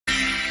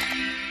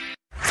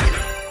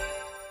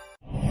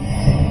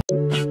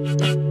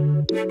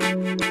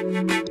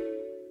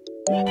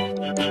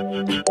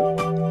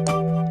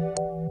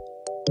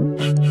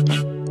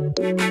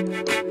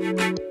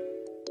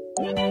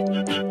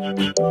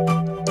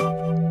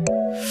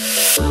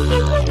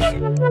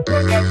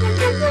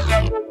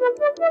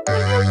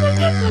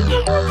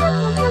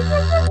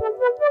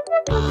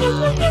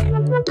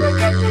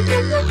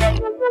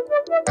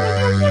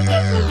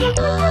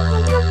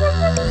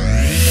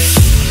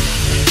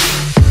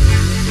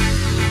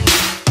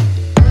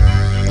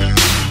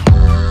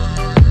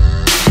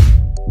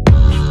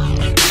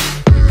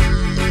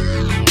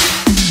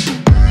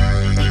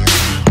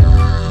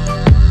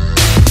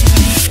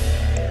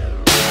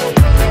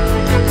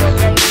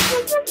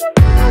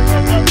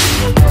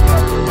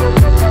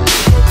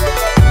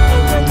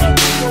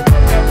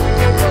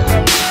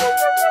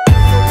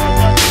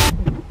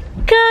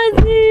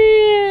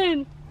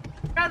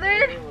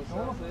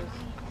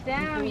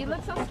Damn, you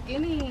look so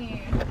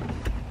skinny.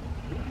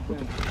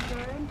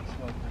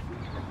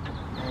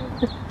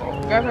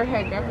 Grab her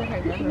head, grab her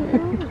head, grab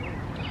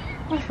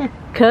her head.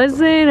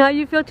 Cousin, how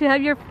you feel to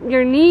have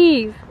your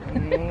knees?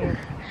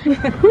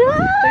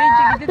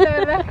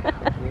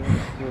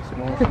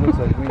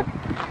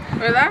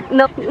 ¿Verdad?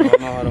 No. I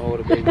don't know how to hold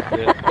a baby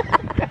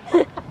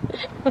yet.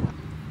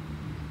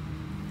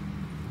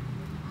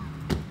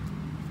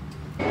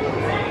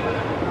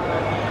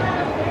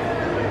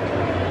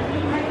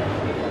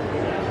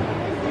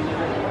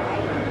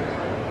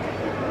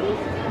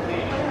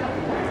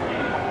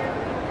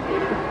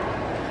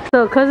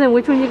 So, cousin,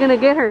 which one you gonna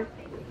get her?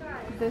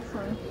 This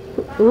one.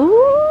 Ooh,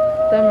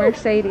 The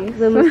Mercedes.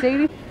 the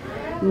Mercedes.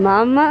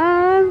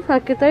 Mamá, a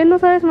que todavía no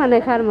sabes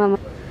manejar, mamá.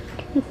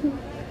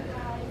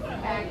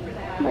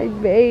 My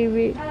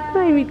baby.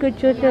 Ay, mi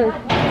cochucho.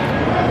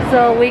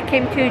 So, we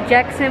came to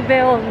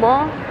Jacksonville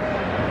Mall.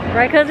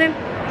 Right, cousin?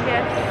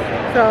 Yes.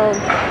 So,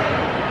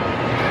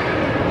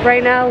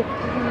 right now,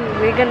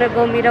 we're gonna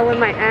go meet up with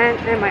my aunt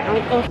and my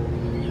uncle.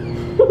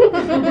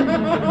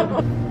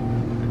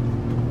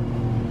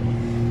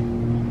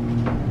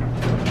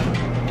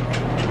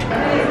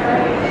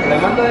 ¿Le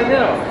mando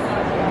dinero?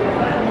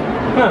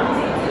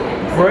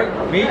 Break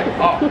me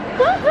off.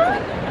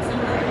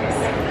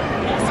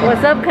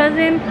 What's up,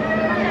 cousin?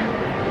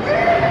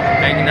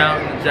 Hanging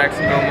out in the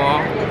Jacksonville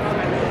Mall.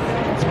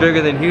 It's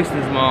bigger than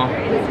Houston's mall.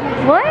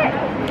 What?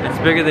 It's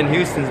bigger than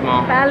Houston's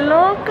mall. Está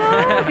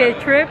loco? They're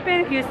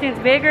tripping. Houston's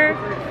bigger.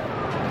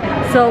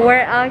 So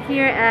we're out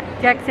here at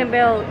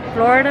Jacksonville,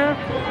 Florida.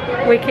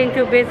 We came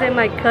to visit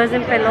my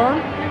cousin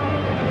Pelon.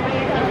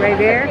 Right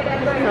there.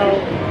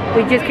 So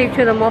we just came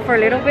to the mall for a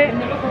little bit.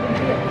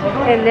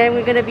 And then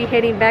we're gonna be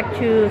heading back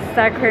to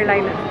South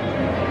Carolina.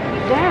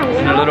 Damn,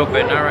 In a little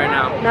bit, not right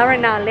now. not right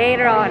now,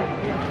 later on.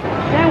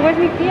 Damn, where's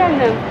mi tía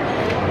and them?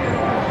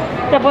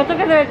 Te apuesto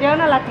que se metieron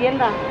a la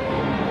tienda.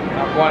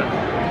 Not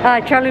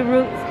one. Charlie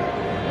Roots.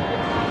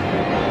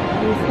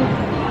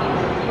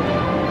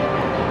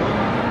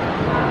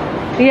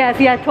 Yeah,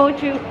 see, I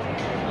told you.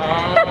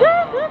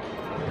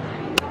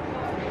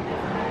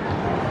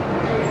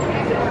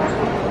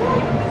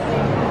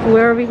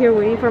 We're over here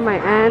waiting for my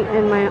aunt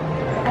and my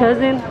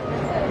cousin.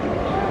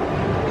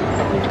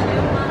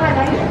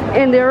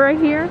 And they're right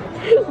here.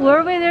 We're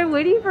over there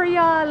waiting for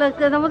y'all. Los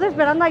estamos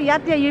esperando allá,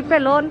 tía, yo y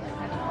Pelón.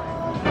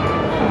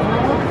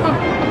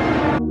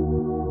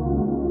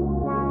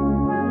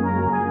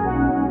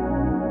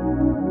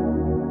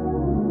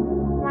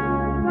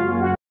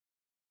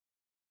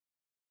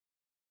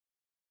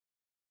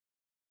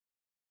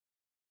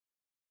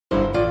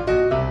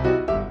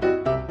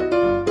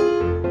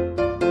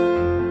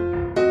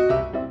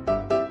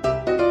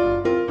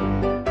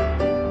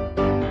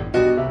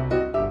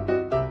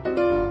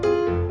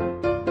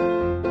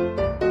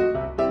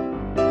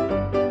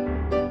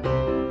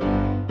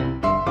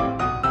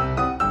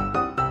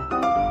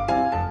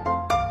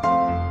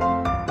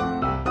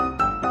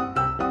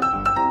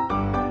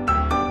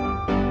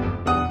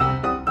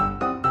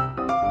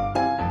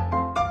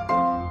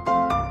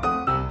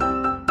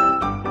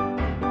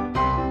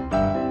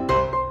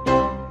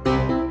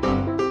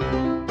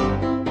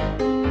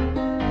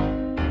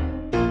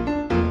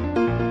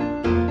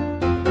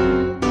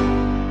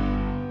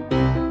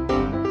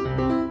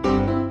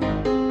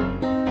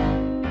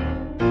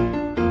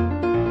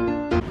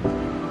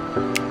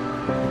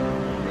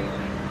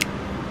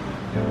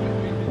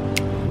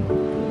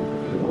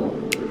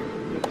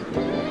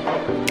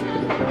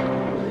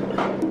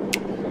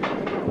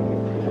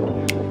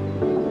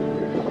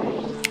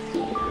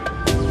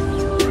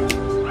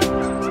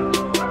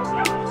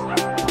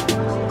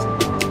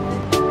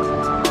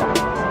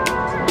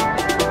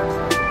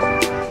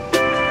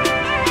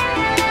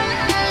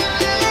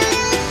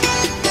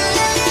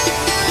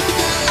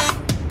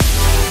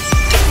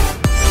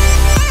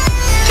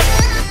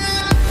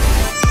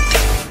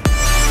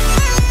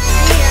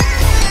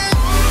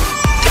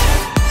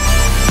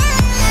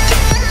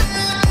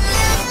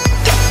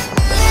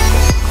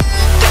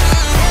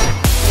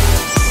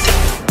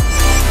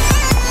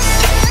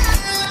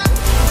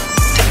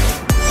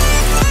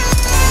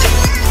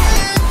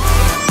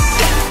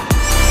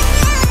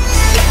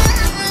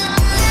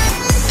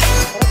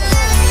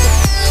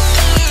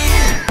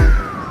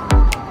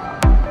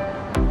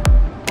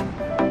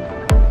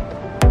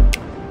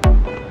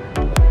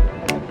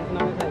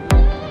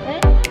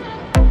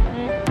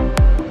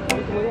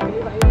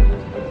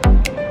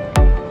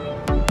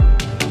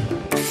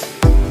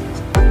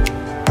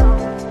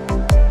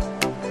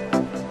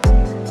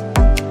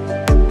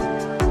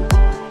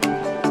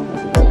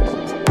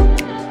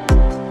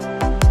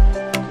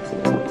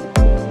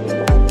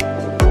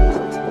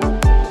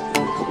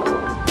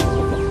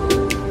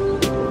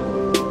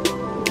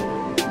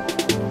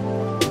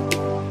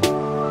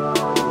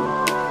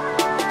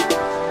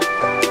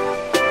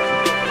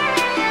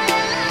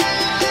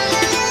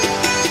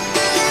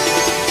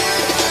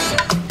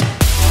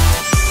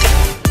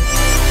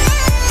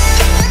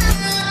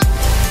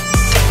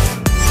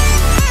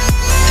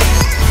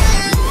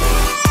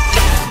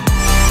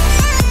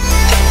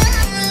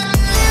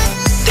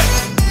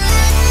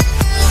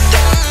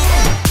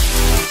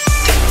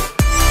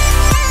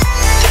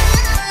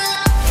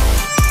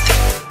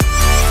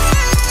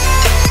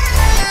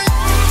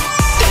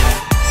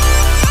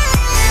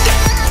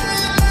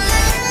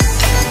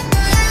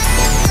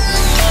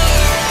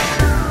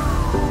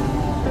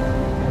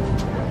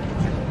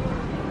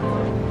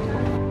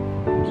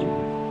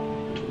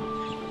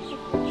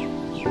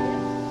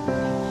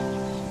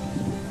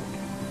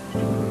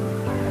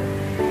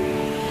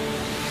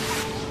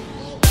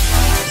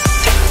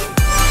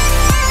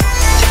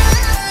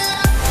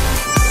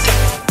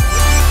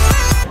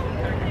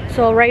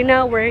 So right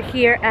now we're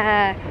here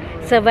at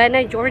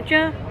Savannah,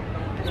 Georgia.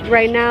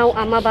 Right now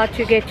I'm about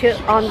to get you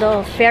on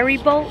the ferry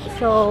boat,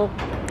 so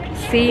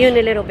see you in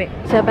a little bit.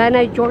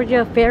 Savannah,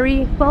 Georgia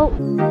ferry boat.